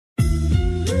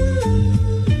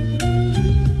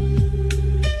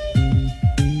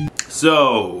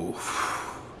So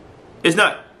it's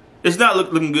not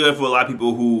looking good for a lot of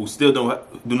people who still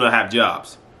do not have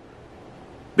jobs,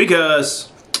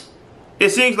 because it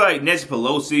seems like Nancy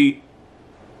Pelosi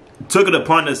took it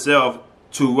upon herself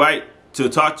to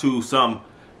talk to some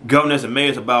governors and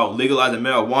mayors about legalizing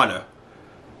marijuana,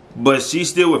 but she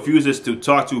still refuses to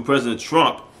talk to President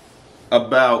Trump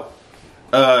about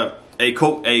a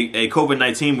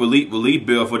COVID-19 relief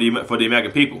bill for the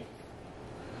American people.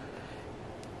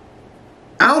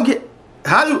 I don't get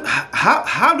how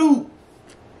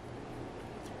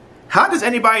does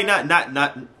anybody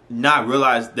not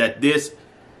realize that this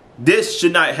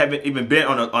should not have even been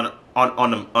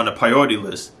on a priority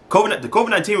list. The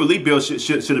COVID-19 relief bill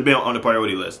should have been on the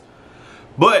priority list,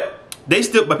 but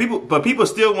people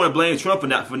still want to blame Trump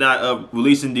for not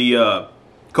releasing the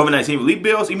COVID-19 relief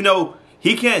bills, even though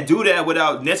he can't do that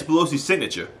without Nancy Pelosi's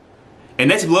signature. And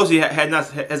Nancy Pelosi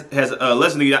has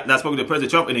allegedly not spoken to President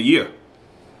Trump in a year.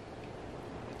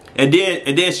 And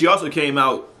then she also came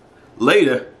out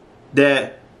later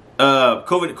that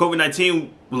COVID-19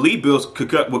 relief bills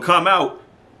would come out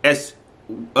as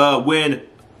when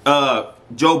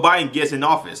Joe Biden gets in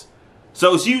office.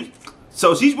 So she's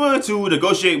willing to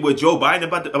negotiate with Joe Biden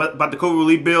about the COVID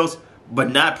relief bills,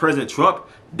 but not President Trump.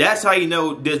 That's how you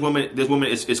know this woman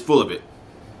is full of it.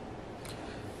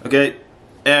 Okay,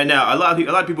 and now a lot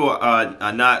of people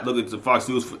are not looking to Fox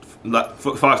News for like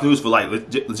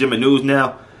legitimate news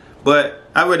now. But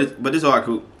I read it. But this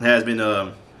article has been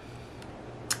got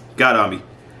on me.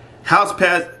 House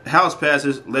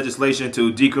passes legislation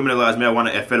to decriminalize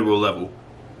marijuana at federal level.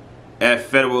 At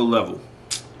federal level,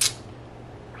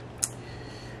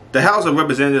 the House of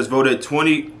Representatives voted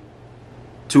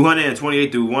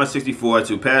 228 to 164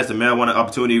 to pass the Marijuana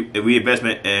Opportunity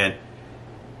Reinvestment and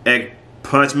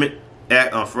Expungement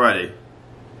Act on Friday.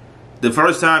 The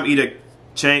first time either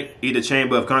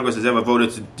chamber of Congress has ever voted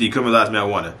to decriminalize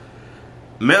marijuana.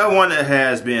 Marijuana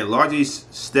has been largely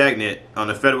stagnant on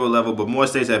the federal level, but more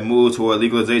states have moved toward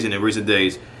legalization in recent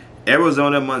days.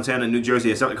 Arizona, Montana, New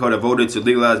Jersey, and South Dakota voted to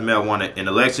legalize marijuana in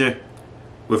election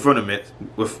referendums,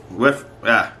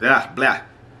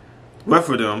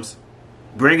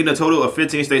 bringing a total of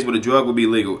 15 states where the drug will be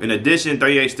legal. In addition,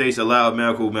 38 states allow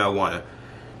medical marijuana.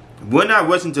 We're not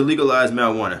rushing to legalize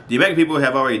marijuana. The American people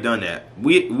have already done that.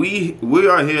 We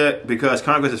are here because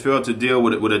Congress has failed to deal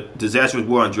with a disastrous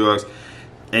war on drugs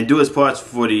and do its part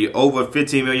for the over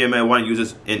 15 million marijuana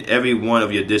users in every one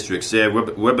of your districts, said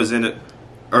Representative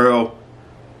Earl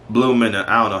Blumen.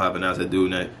 I don't know how to pronounce that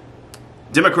dude's name.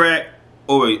 Democrat,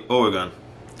 Oregon.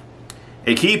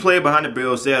 A key player behind the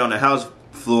bill said on the House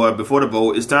floor before the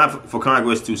vote, it's time for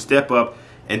Congress to step up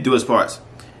and do its parts.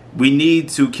 We need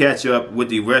to catch up with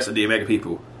the rest of the American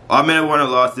people. Our marijuana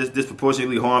laws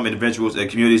disproportionately harm individuals and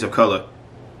communities of color.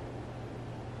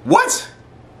 What?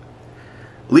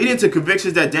 Leading to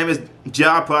convictions that damage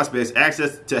job prospects,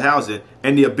 access to housing,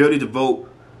 and the ability to vote.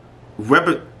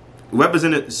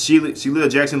 Representative Sheila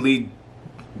Jackson Lee,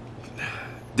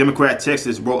 Democrat,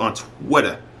 Texas, wrote on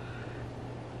Twitter.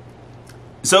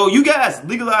 So you guys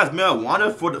legalize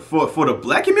marijuana for the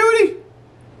black community?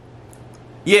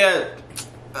 Yeah.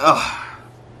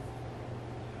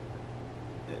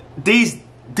 These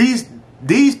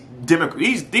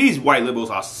white liberals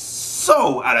are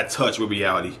so out of touch with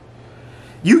reality.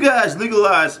 You guys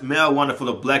legalize marijuana for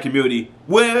the black community,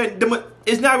 where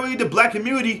it's not really the black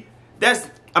community.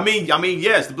 I mean,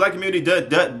 yes, the black community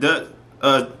does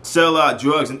sell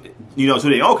drugs, to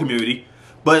their own community,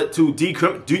 but to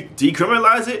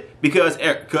decriminalize it because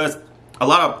a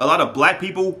lot of black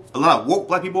people, a lot of woke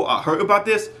black people are hurt about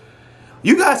this.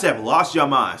 You guys have lost your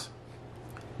minds.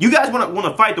 You guys want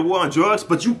to fight the war on drugs,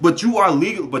 but you are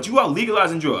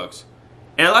legalizing drugs,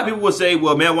 and a lot of people will say,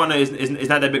 well, marijuana is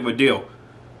not that big of a deal.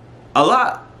 A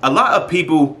lot of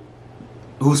people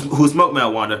who smoke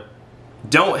marijuana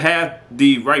don't have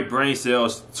the right brain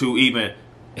cells to even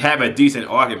have a decent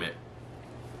argument.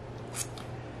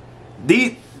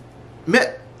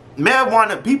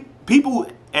 Marijuana,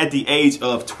 people at the age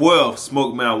of 12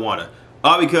 smoke marijuana,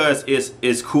 all because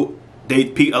it's cool.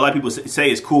 A lot of people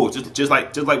say it's cool, just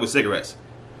like with cigarettes.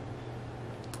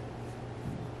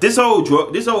 This whole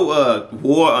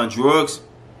war on drugs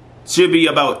should be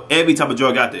about every type of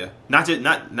drug out there, not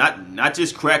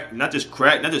just crack, not just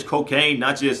cocaine,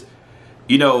 not just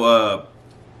a lot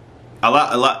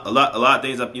of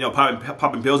things,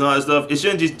 popping pills and all that stuff. It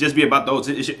shouldn't just be about those.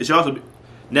 It should also be.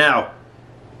 Now,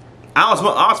 I don't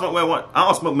smoke marijuana. I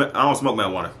don't smoke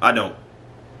marijuana. I don't.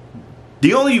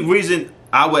 The only reason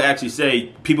I would actually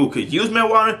say people could use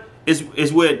marijuana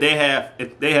is where they have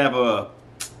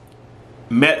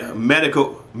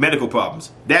medical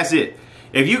problems. That's it.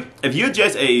 if you're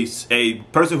just a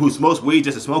person who smokes weed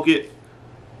just to smoke it,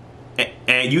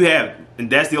 and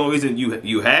that's the only reason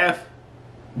you have,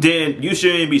 then you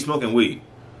shouldn't be smoking weed.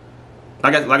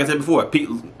 Like I said before,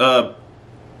 people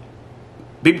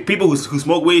who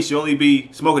smoke weed should only be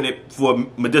smoking it for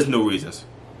medicinal reasons,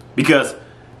 because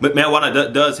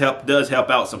marijuana does help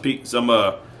out some things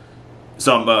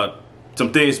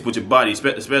with your body,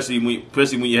 especially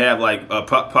when you have like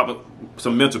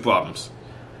some mental problems.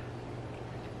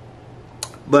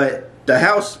 But the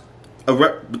House of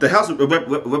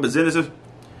Representatives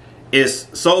is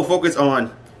so focused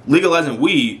on legalizing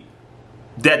weed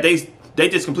that they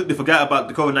just completely forgot about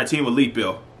the COVID-19 relief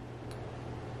bill.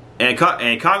 And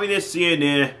communist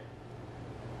CNN,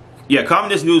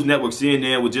 communist news network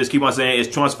CNN would just keep on saying it's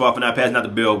Trump's fault for not passing out the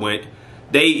bill, when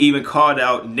they even called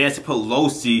out Nancy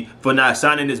Pelosi for not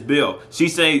signing this bill.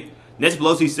 Nancy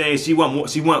Pelosi saying she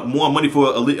want more money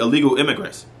for illegal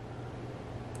immigrants.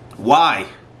 Why?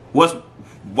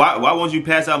 Why won't you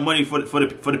pass out money for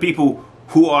the people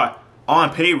who are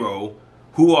on payroll,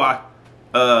 who are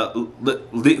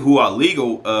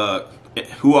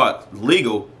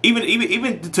legal,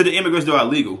 even to the immigrants that are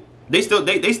legal? They still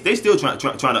trying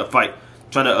to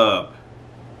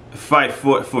fight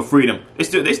for freedom.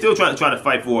 They still trying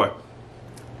to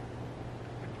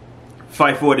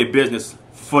fight for their business,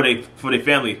 for their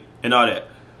family and all that.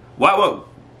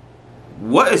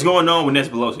 What is going on with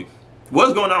Nancy Pelosi?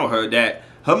 What's going on with her that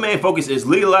her main focus is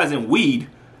legalizing weed,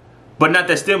 but not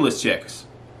that stimulus checks?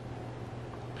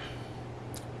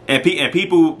 And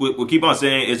people will keep on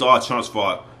saying it's all Trump's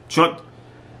fault. Trump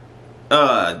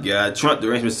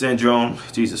derangement syndrome.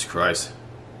 Jesus Christ.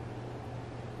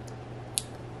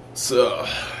 So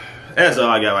that's all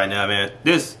I got right now, man.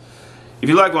 If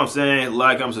you like what I'm saying,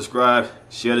 like, comment, subscribe,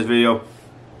 share this video.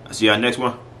 I'll see y'all next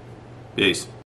one. Peace.